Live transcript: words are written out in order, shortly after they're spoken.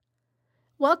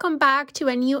Welcome back to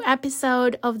a new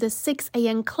episode of the 6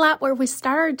 a.m. Club where we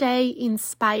start our day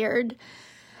inspired.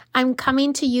 I'm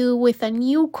coming to you with a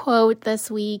new quote this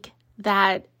week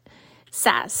that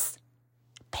says,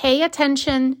 "Pay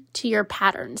attention to your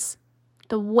patterns.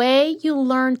 The way you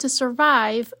learn to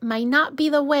survive might not be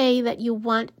the way that you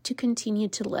want to continue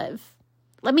to live."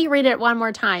 Let me read it one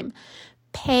more time.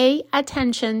 Pay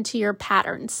attention to your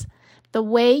patterns. The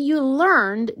way you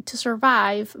learned to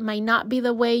survive might not be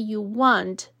the way you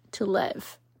want to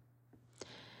live.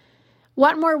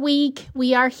 One more week,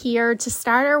 we are here to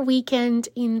start our weekend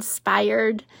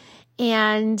inspired.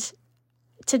 And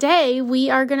today we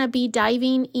are going to be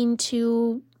diving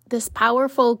into this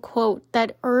powerful quote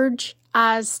that urges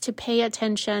us to pay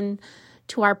attention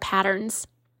to our patterns.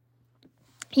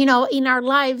 You know, in our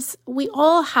lives, we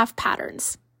all have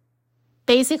patterns.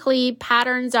 Basically,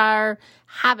 patterns are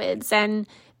habits and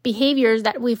behaviors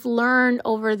that we've learned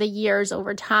over the years,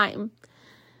 over time.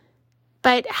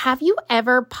 But have you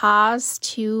ever paused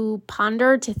to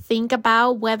ponder, to think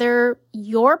about whether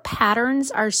your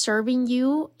patterns are serving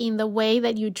you in the way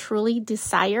that you truly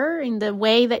desire, in the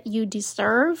way that you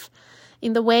deserve,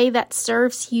 in the way that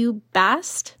serves you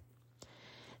best?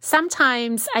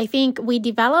 Sometimes I think we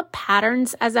develop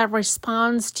patterns as a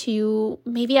response to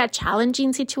maybe a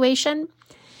challenging situation.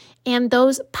 And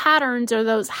those patterns or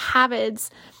those habits,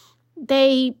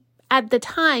 they at the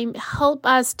time help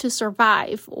us to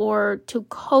survive or to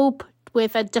cope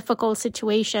with a difficult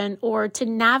situation or to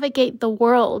navigate the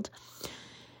world.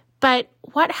 But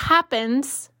what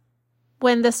happens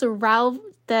when the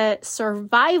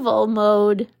survival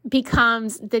mode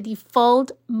becomes the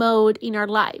default mode in our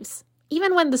lives,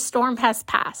 even when the storm has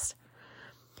passed?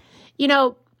 You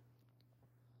know,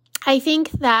 I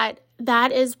think that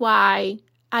is why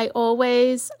I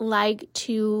always like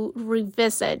to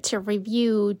revisit, to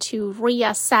review, to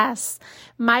reassess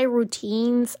my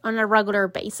routines on a regular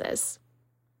basis.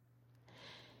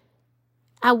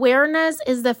 Awareness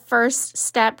is the first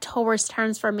step towards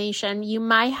transformation. You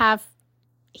might have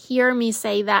heard me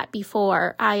say that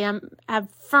before. I am a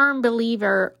firm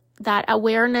believer that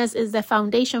awareness is the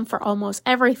foundation for almost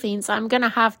everything. So I'm going to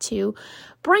have to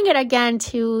bring it again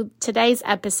to today's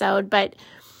episode. But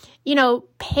you know,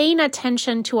 paying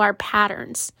attention to our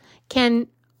patterns can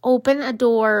open a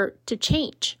door to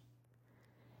change.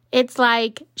 It's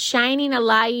like shining a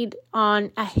light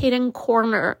on a hidden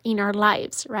corner in our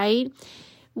lives, right?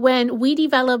 When we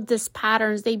develop these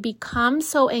patterns, they become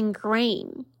so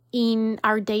ingrained in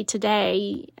our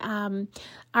day-to-day.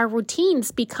 Our routines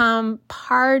become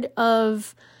part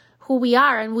of who we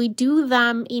are, and we do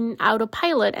them in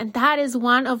autopilot. And that is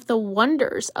one of the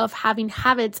wonders of having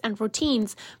habits and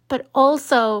routines, but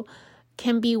also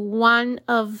can be one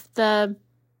of the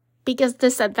biggest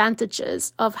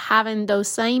disadvantages of having those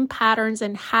same patterns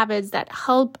and habits that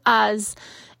help us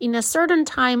in a certain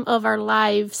time of our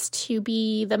lives to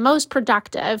be the most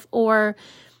productive or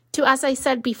to, as I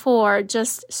said before,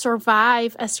 just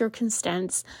survive a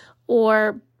circumstance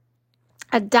or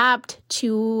adapt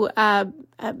to a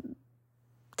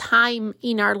time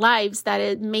in our lives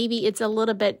that maybe it's a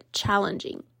little bit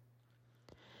challenging.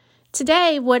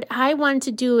 Today, what I want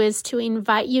to do is to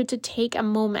invite you to take a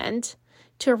moment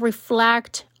to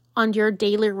reflect on your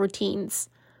daily routines.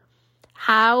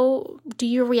 How do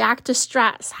you react to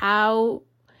stress?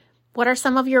 What are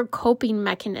some of your coping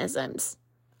mechanisms?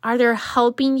 Are they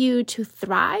helping you to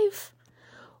thrive?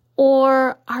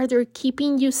 Or are they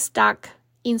keeping you stuck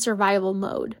in survival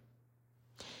mode?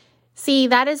 See,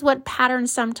 that is what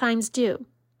patterns sometimes do.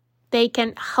 They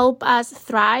can help us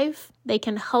thrive. They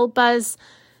can help us,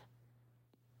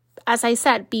 as I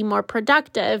said, be more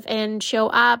productive and show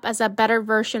up as a better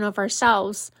version of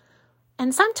ourselves.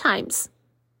 And sometimes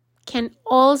can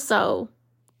also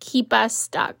keep us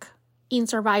stuck in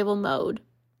survival mode.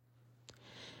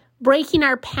 Breaking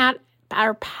our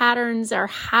patterns, our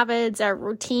habits, our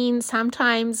routines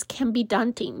sometimes can be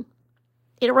daunting.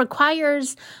 It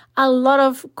requires a lot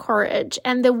of courage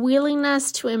and the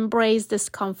willingness to embrace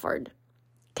discomfort.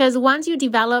 Because once you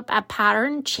develop a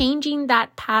pattern, changing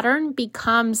that pattern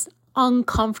becomes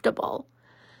uncomfortable.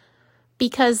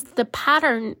 Because the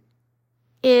pattern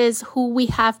is who we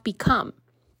have become.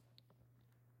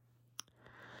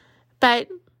 But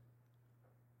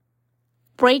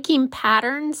breaking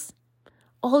patterns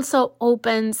also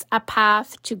opens a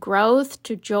path to growth,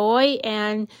 to joy,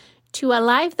 and to a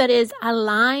life that is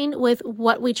aligned with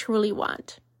what we truly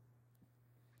want.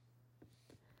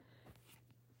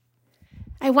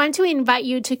 I want to invite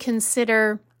you to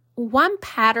consider one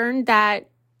pattern that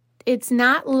it's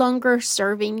not longer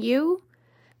serving you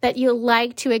that you'd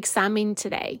like to examine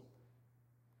today.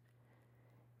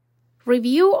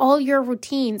 Review all your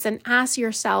routines and ask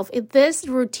yourself, is this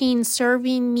routine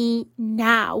serving me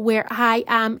now, where I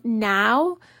am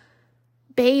now,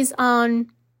 based on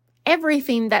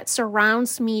everything that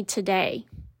surrounds me today?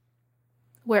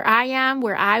 Where I am,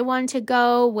 where I want to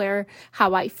go,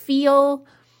 how I feel.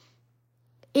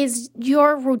 Is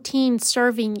your routine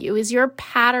serving you? Is your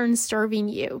pattern serving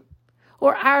you?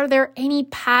 Or are there any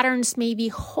patterns maybe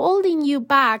holding you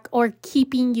back or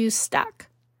keeping you stuck?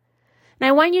 And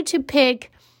I want you to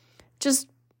pick just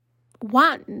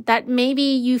one that maybe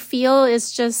you feel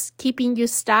is just keeping you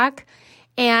stuck,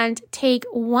 and take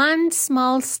one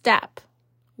small step,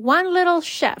 one little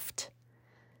shift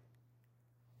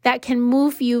that can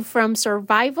move you from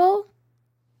survival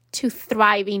to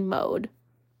thriving mode.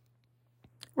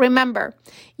 Remember,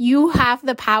 you have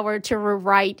the power to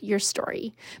rewrite your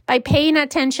story. By paying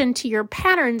attention to your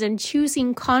patterns and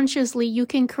choosing consciously, you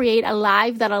can create a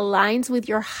life that aligns with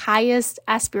your highest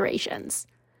aspirations.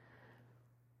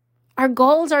 Our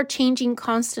goals are changing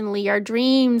constantly. Our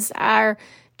dreams are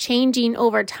changing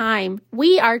over time.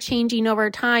 We are changing over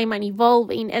time and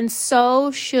evolving, and so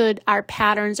should our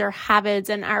patterns, our habits,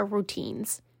 and our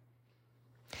routines.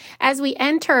 As we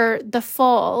enter the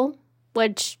fall,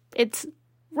 which it's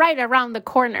right around the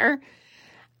corner,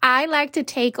 I like to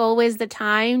take always the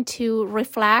time to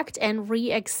reflect and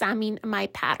re-examine my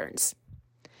patterns.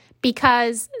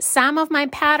 Because some of my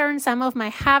patterns, some of my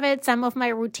habits, some of my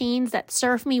routines that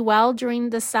serve me well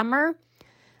during the summer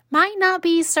might not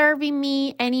be serving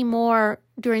me anymore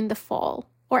during the fall,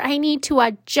 or I need to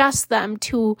adjust them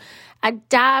to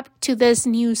adapt to this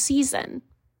new season.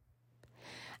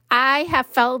 I have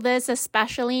felt this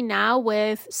especially now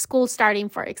with school starting,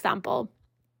 for example.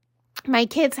 My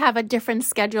kids have a different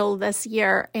schedule this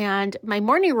year, and my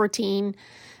morning routine,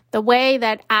 the way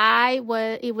that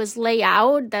it was laid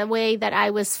out, the way that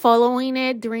I was following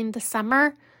it during the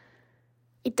summer,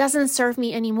 it doesn't serve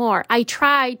me anymore. I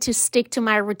try to stick to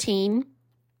my routine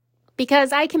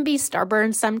because I can be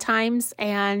stubborn sometimes,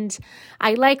 and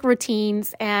I like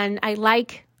routines, and I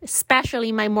like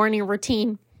especially my morning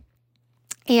routine.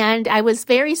 And I was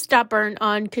very stubborn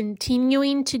on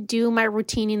continuing to do my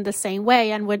routine in the same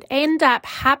way. And what ended up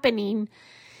happening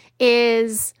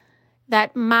is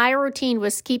that my routine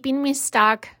was keeping me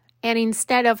stuck. And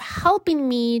instead of helping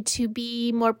me to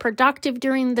be more productive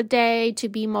during the day, to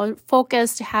be more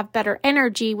focused, to have better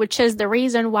energy, which is the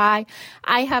reason why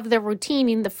I have the routine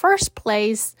in the first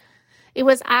place, it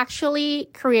was actually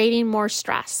creating more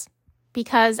stress.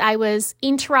 Because I was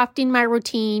interrupting my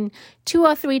routine 2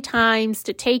 or 3 times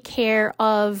to take care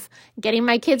of getting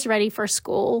my kids ready for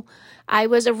school. I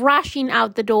was rushing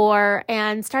out the door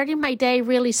and starting my day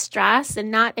really stressed and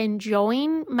not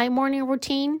enjoying my morning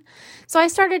routine. So I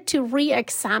started to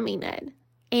re-examine it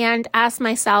and ask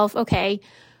myself, okay,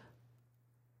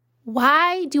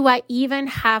 why do I even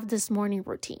have this morning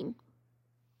routine?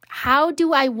 How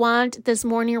do I want this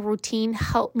morning routine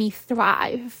help me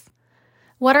thrive?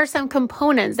 What are some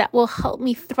components that will help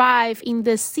me thrive in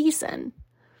this season?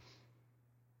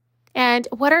 And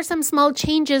what are some small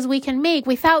changes we can make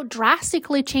without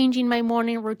drastically changing my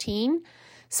morning routine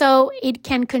so it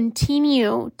can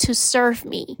continue to serve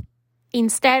me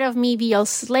instead of me be a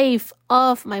slave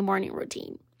of my morning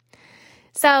routine?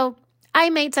 So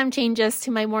I made some changes to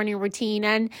my morning routine,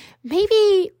 and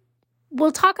maybe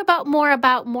we'll talk more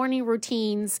about morning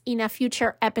routines in a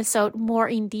future episode more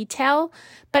in detail.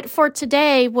 But for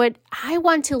today, what I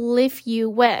want to leave you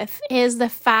with is the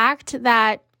fact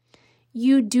that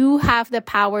you do have the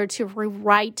power to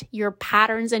rewrite your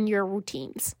patterns and your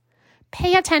routines.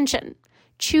 Pay attention.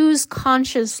 Choose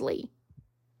consciously.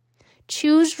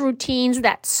 Choose routines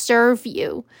that serve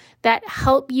you, that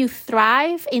help you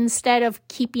thrive instead of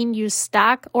keeping you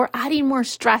stuck or adding more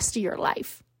stress to your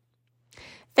life.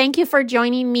 Thank you for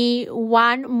joining me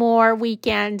one more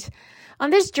weekend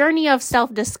on this journey of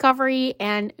self-discovery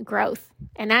and growth.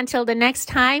 And until the next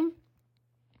time,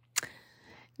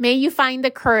 may you find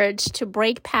the courage to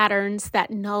break patterns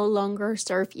that no longer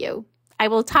serve you. I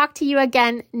will talk to you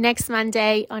again next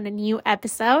Monday on a new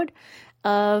episode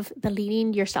of the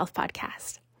Leading Yourself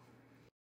podcast.